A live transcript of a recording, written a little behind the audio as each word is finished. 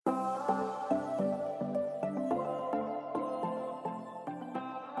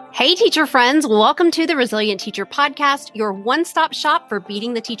Hey, teacher friends. Welcome to the Resilient Teacher Podcast, your one-stop shop for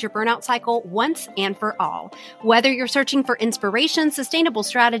beating the teacher burnout cycle once and for all. Whether you're searching for inspiration, sustainable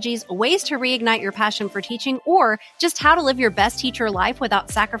strategies, ways to reignite your passion for teaching, or just how to live your best teacher life without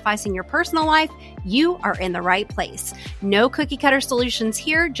sacrificing your personal life, you are in the right place. No cookie-cutter solutions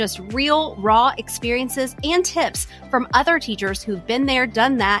here, just real, raw experiences and tips from other teachers who've been there,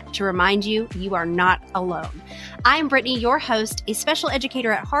 done that, to remind you you are not alone. I'm Brittany, your host, a special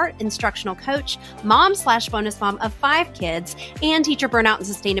educator at heart, instructional coach, mom/bonus mom of 5 kids, and teacher burnout and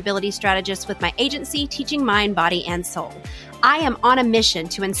sustainability strategist with my agency, Teaching Mind, Body, and Soul. I am on a mission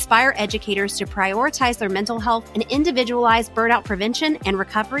to inspire educators to prioritize their mental health and individualize burnout prevention and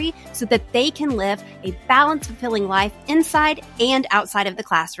recovery so that they can live a balanced, fulfilling life inside and outside of the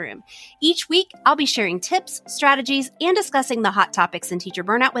classroom. Each week, I'll be sharing tips, strategies, and discussing the hot topics in teacher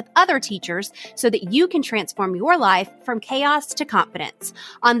burnout with other teachers so that you can transform your life from chaos to confidence.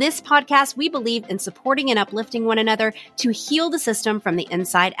 On this podcast, we believe in supporting and uplifting one another to heal the system from the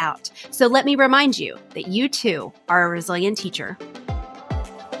inside out. So let me remind you that you too are a resilient teacher.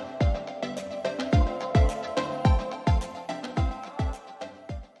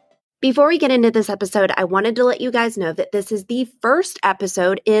 Before we get into this episode, I wanted to let you guys know that this is the first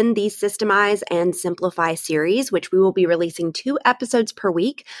episode in the Systemize and Simplify series, which we will be releasing 2 episodes per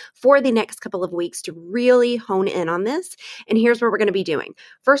week for the next couple of weeks to really hone in on this. And here's what we're going to be doing.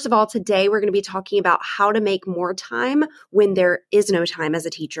 First of all, today we're going to be talking about how to make more time when there is no time as a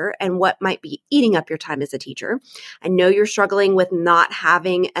teacher and what might be eating up your time as a teacher. I know you're struggling with not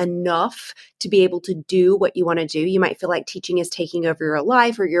having enough to be able to do what you want to do. You might feel like teaching is taking over your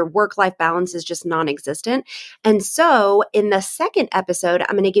life or your work-life balance is just non-existent. And so in the second episode,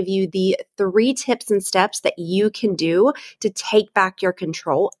 I'm going to give you the 3 tips and steps that you can do to take back your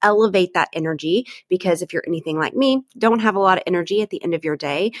control, elevate that energy, because if you're anything like me, don't have a lot of energy at the end of your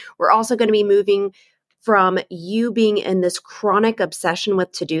day. We're also going to be moving from you being in this chronic obsession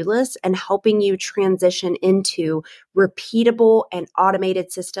with to-do lists and helping you transition into repeatable and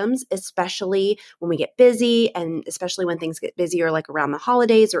automated systems, especially when we get busy and especially when things get busier, like around the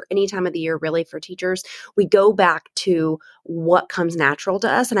holidays or any time of the year, really, for teachers. We go back to what comes natural to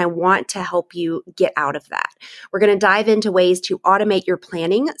us, and I want to help you get out of that. We're going to dive into ways to automate your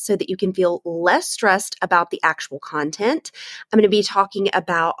planning so that you can feel less stressed about the actual content. I'm going to be talking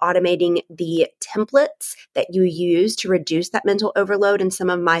about automating the template that you use to reduce that mental overload and some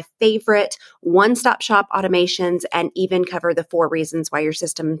of my favorite one-stop shop automations, and even cover the 4 reasons why your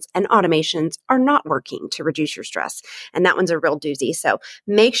systems and automations are not working to reduce your stress. And that one's a real doozy. So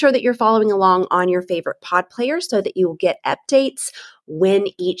make sure that you're following along on your favorite pod player so that you will get updates when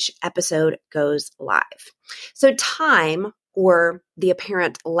each episode goes live. So time, or the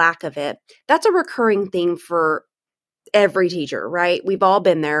apparent lack of it, that's a recurring theme for every teacher, right? We've all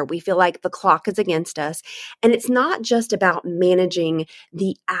been there. We feel like the clock is against us. And it's not just about managing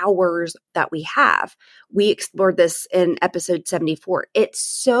the hours that we have. We explored this in episode 74. It's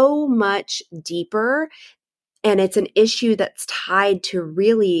so much deeper, and it's an issue that's tied to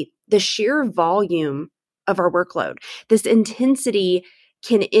really the sheer volume of our workload. This intensity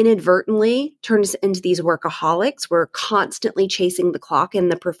can inadvertently turn us into these workaholics. We're constantly chasing the clock in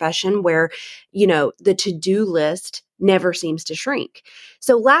the profession where, the to-do list never seems to shrink.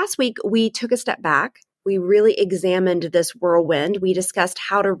 So last week, we took a step back. We really examined this whirlwind. We discussed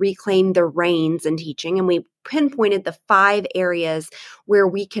how to reclaim the reins in teaching, and we pinpointed the 5 areas where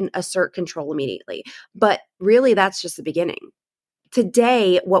we can assert control immediately. But really, that's just the beginning.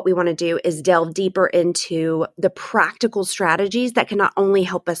 Today, what we want to do is delve deeper into the practical strategies that can not only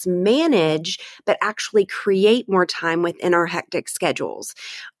help us manage, but actually create more time within our hectic schedules.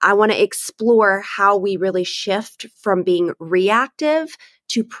 I want to explore how we really shift from being reactive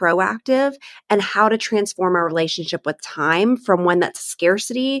to proactive, and how to transform our relationship with time from one that's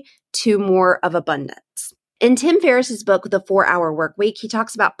scarcity to more of abundance. In Tim Ferriss's book, The 4-Hour Workweek, he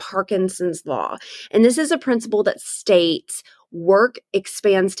talks about Parkinson's Law. And this is a principle that states work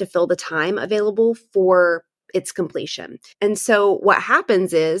expands to fill the time available for its completion. And so what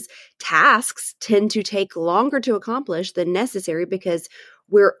happens is tasks tend to take longer to accomplish than necessary because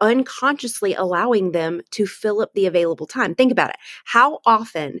we're unconsciously allowing them to fill up the available time. Think about it. How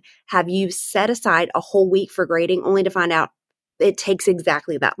often have you set aside a whole week for grading only to find out it takes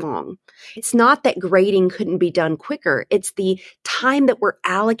exactly that long? It's not that grading couldn't be done quicker. It's the time that we're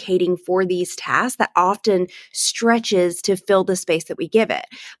allocating for these tasks that often stretches to fill the space that we give it.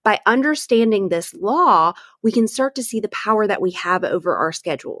 By understanding this law, we can start to see the power that we have over our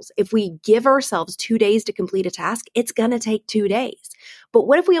schedules. If we give ourselves 2 days to complete a task, it's going to take 2 days. But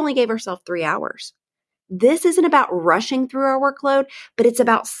what if we only gave ourselves 3 hours? This isn't about rushing through our workload, but it's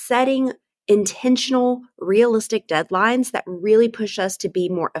about setting intentional, realistic deadlines that really push us to be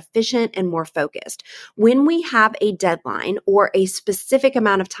more efficient and more focused. When we have a deadline or a specific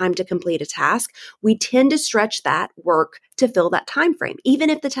amount of time to complete a task, we tend to stretch that work to fill that time frame, even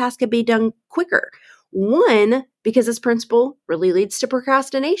if the task could be done quicker. One, because this principle really leads to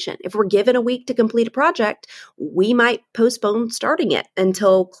procrastination. If we're given a week to complete a project, we might postpone starting it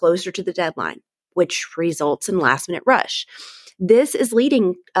until closer to the deadline, which results in last minute rush. This is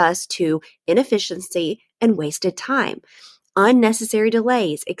leading us to inefficiency and wasted time. Unnecessary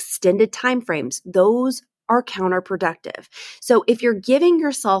delays, extended timeframes, those are counterproductive. So if you're giving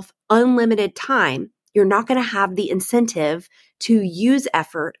yourself unlimited time, you're not going to have the incentive to use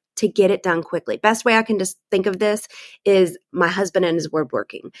effort to get it done quickly. Best way I can just think of this is my husband and his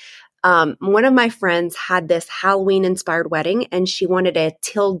woodworking. One of my friends had this Halloween inspired wedding and she wanted a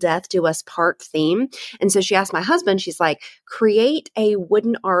till death do us part theme. And so she asked my husband, she's like, create a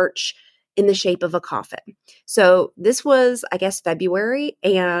wooden arch in the shape of a coffin. So this was, I guess, February,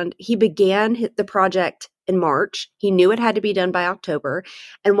 and he began the project in March. He knew it had to be done by October.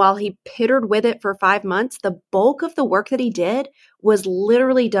 And while he pittered with it for 5 months, the bulk of the work that he did was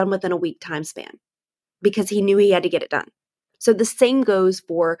literally done within a week time span because he knew he had to get it done. So the same goes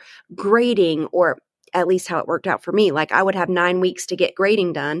for grading, or at least how it worked out for me. Like I would have 9 weeks to get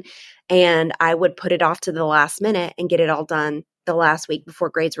grading done and I would put it off to the last minute and get it all done the last week before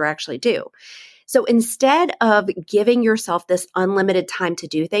grades were actually due. So instead of giving yourself this unlimited time to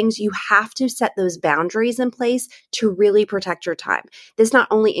do things, you have to set those boundaries in place to really protect your time. This not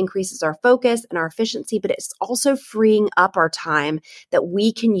only increases our focus and our efficiency, but it's also freeing up our time that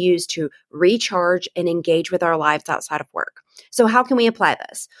we can use to recharge and engage with our lives outside of work. So how can we apply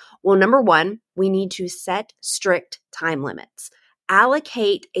this? Well, number one, we need to set strict time limits.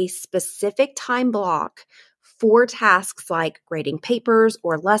 Allocate a specific time block for tasks like grading papers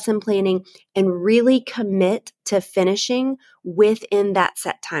or lesson planning, and really commit to finishing within that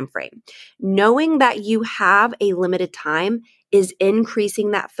set time frame. Knowing that you have a limited time is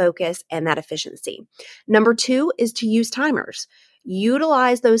increasing that focus and that efficiency. Number two is to use timers.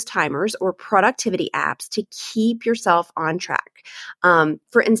 Utilize those timers or productivity apps to keep yourself on track.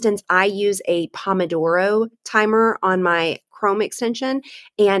 For instance, I use a Pomodoro timer on my Chrome extension,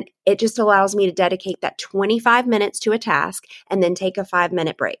 and it just allows me to dedicate that 25 minutes to a task and then take a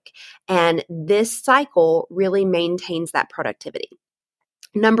 5-minute break. And this cycle really maintains that productivity.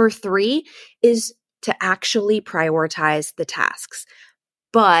 Number three is to actually prioritize the tasks.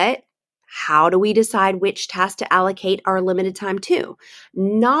 But how do we decide which tasks to allocate our limited time to?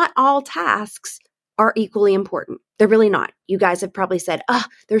 Not all tasks are equally important. They're really not. You guys have probably said,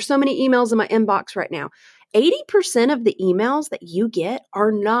 there's so many emails in my inbox right now. 80% of the emails that you get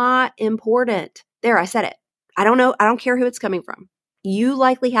are not important. There, I said it. I don't know. I don't care who it's coming from. You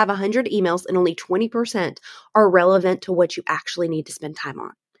likely have 100 emails and only 20% are relevant to what you actually need to spend time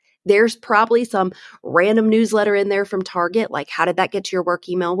on. There's probably some random newsletter in there from Target, like how did that get to your work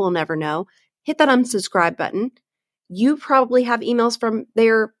email? We'll never know. Hit that unsubscribe button. You probably have emails from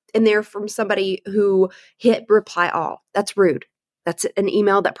there from somebody who hit reply all. That's rude. That's an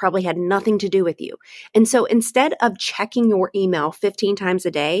email that probably had nothing to do with you. And so instead of checking your email 15 times a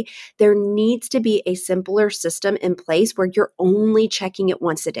day, there needs to be a simpler system in place where you're only checking it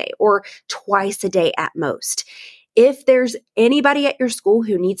once a day or twice a day at most. If there's anybody at your school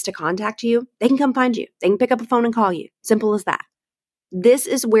who needs to contact you, they can come find you. They can pick up a phone and call you. Simple as that. This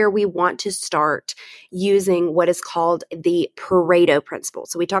is where we want to start using what is called the Pareto principle.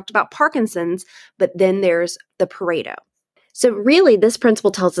 So we talked about Parkinson's, but then there's the Pareto. So really, this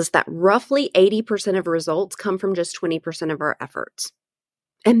principle tells us that roughly 80% of results come from just 20% of our efforts.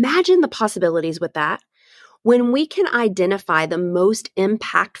 Imagine the possibilities with that. When we can identify the most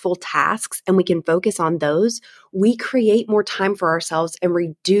impactful tasks and we can focus on those, we create more time for ourselves and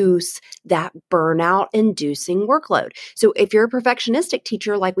reduce that burnout-inducing workload. So if you're a perfectionistic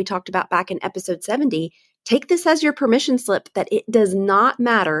teacher, like we talked about back in episode 70, take this as your permission slip that it does not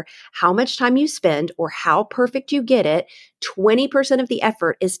matter how much time you spend or how perfect you get it. 20% of the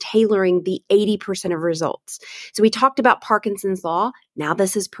effort is tailoring the 80% of results. So we talked about Parkinson's law. Now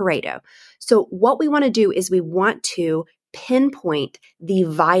this is Pareto. So what we want to do is we want to pinpoint the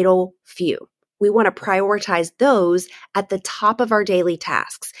vital few. We want to prioritize those at the top of our daily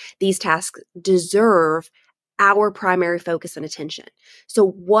tasks. These tasks deserve our primary focus and attention. So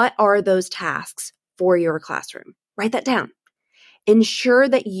what are those tasks for your classroom? Write that down. Ensure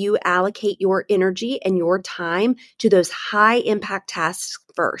that you allocate your energy and your time to those high impact tasks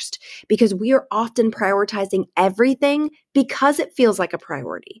first, because we are often prioritizing everything because it feels like a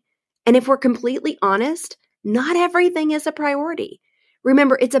priority. And if we're completely honest, not everything is a priority.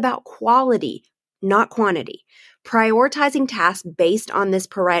 Remember, it's about quality, not quantity. Prioritizing tasks based on this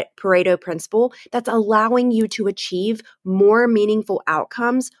Pareto principle that's allowing you to achieve more meaningful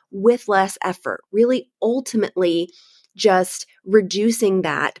outcomes with less effort, really ultimately just reducing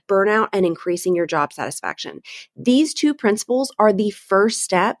that burnout and increasing your job satisfaction. These two principles are the first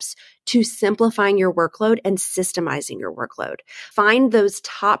steps to simplifying your workload and systemizing your workload. Find those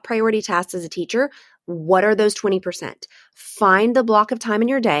top priority tasks as a teacher. What are those 20%? Find the block of time in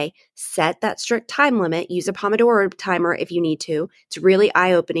your day, set that strict time limit, use a Pomodoro timer if you need to. It's really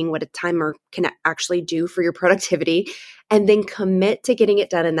eye-opening what a timer can actually do for your productivity, and then commit to getting it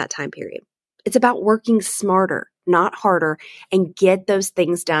done in that time period. It's about working smarter, not harder, and get those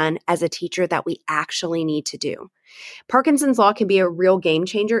things done as a teacher that we actually need to do. Parkinson's law can be a real game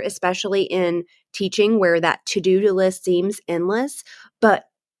changer, especially in teaching where that to-do list seems endless, but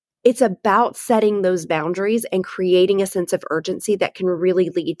it's about setting those boundaries and creating a sense of urgency that can really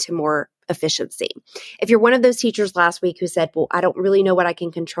lead to more efficiency. If you're one of those teachers last week who said, well, I don't really know what I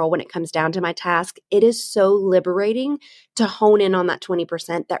can control when it comes down to my task, it is so liberating to hone in on that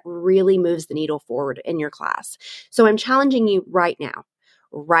 20% that really moves the needle forward in your class. So I'm challenging you right now.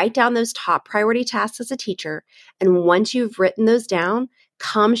 Write down those top priority tasks as a teacher. And once you've written those down,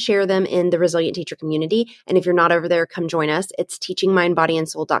 come share them in the Resilient Teacher community. And if you're not over there, come join us. It's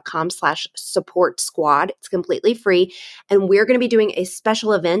teachingmindbodyandsoul.com/support squad. It's completely free. And we're going to be doing a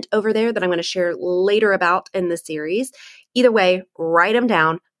special event over there that I'm going to share later about in the series. Either way, write them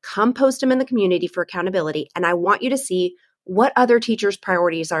down, come post them in the community for accountability. And I want you to see what other teachers'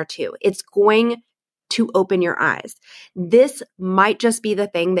 priorities are too. It's going to open your eyes. This might just be the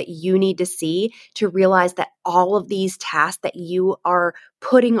thing that you need to see to realize that all of these tasks that you are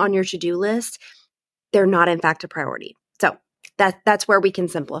putting on your to-do list, they're not in fact a priority. So that's where we can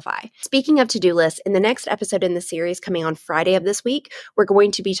simplify. Speaking of to-do lists, in the next episode in the series coming on Friday of this week, we're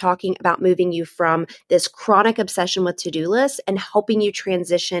going to be talking about moving you from this chronic obsession with to-do lists and helping you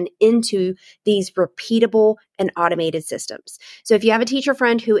transition into these repeatable and automated systems. So if you have a teacher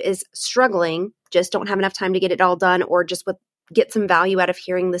friend who is struggling, just don't have enough time to get it all done, or just get some value out of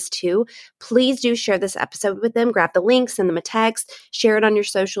hearing this too, please do share this episode with them. Grab the link, send them a text, share it on your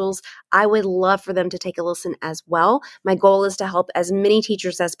socials. I would love for them to take a listen as well. My goal is to help as many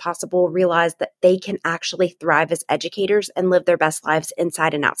teachers as possible realize that they can actually thrive as educators and live their best lives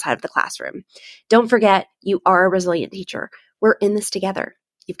inside and outside of the classroom. Don't forget, you are a resilient teacher. We're in this together.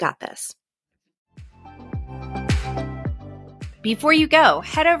 You've got this. Before you go,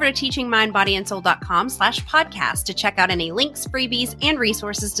 head over to teachingmindbodyandsoul.com/podcast to check out any links, freebies, and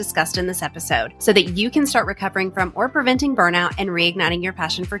resources discussed in this episode so that you can start recovering from or preventing burnout and reigniting your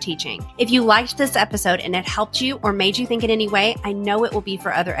passion for teaching. If you liked this episode and it helped you or made you think in any way, I know it will be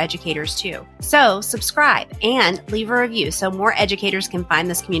for other educators too. So subscribe and leave a review so more educators can find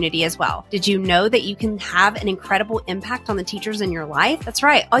this community as well. Did you know that you can have an incredible impact on the teachers in your life? That's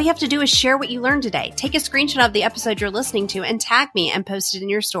right. All you have to do is share what you learned today. Take a screenshot of the episode you're listening to and tag me and post it in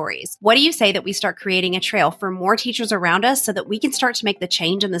your stories. What do you say that we start creating a trail for more teachers around us so that we can start to make the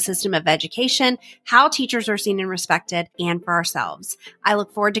change in the system of education, how teachers are seen and respected, and for ourselves? I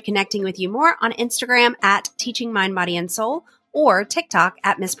look forward to connecting with you more on Instagram at Teaching Mind, Body, and Soul or TikTok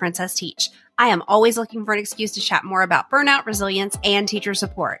at Miss Princess Teach. I am always looking for an excuse to chat more about burnout, resilience, and teacher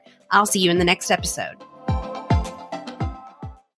support. I'll see you in the next episode.